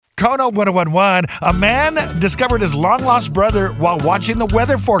Kona 1011, a man discovered his long-lost brother while watching the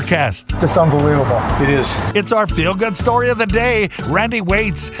weather forecast. Just unbelievable. It is. It's our feel-good story of the day. Randy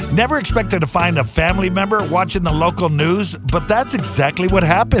Waits never expected to find a family member watching the local news, but that's exactly what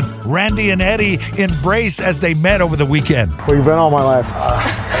happened. Randy and Eddie embraced as they met over the weekend. Where you been all my life?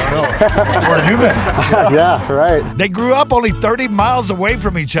 I don't know. Where have you been? Yeah, right. They grew up only 30 miles away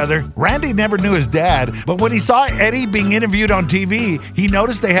from each other. Randy never knew his dad, but when he saw Eddie being interviewed on TV, he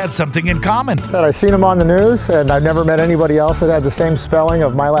noticed they had something in common. I've seen him on the news, and I've never met anybody else that had the same spelling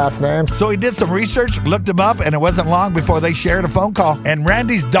of my last name. So he did some research, looked him up, and it wasn't long before they shared a phone call. And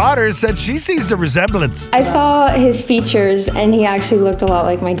Randy's daughter said she sees the resemblance. I saw his features, and he actually looked a lot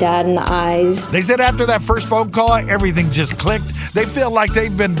like my dad in the eyes. They said after that first phone call, everything just clicked. They feel like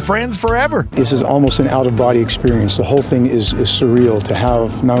they've been friends forever. This is almost an out-of-body experience. The whole thing is surreal to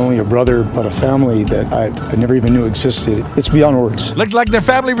have not only a brother, but a family that I never even knew existed. It's beyond words. Looks like their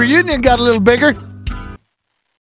family reunion got a little bigger.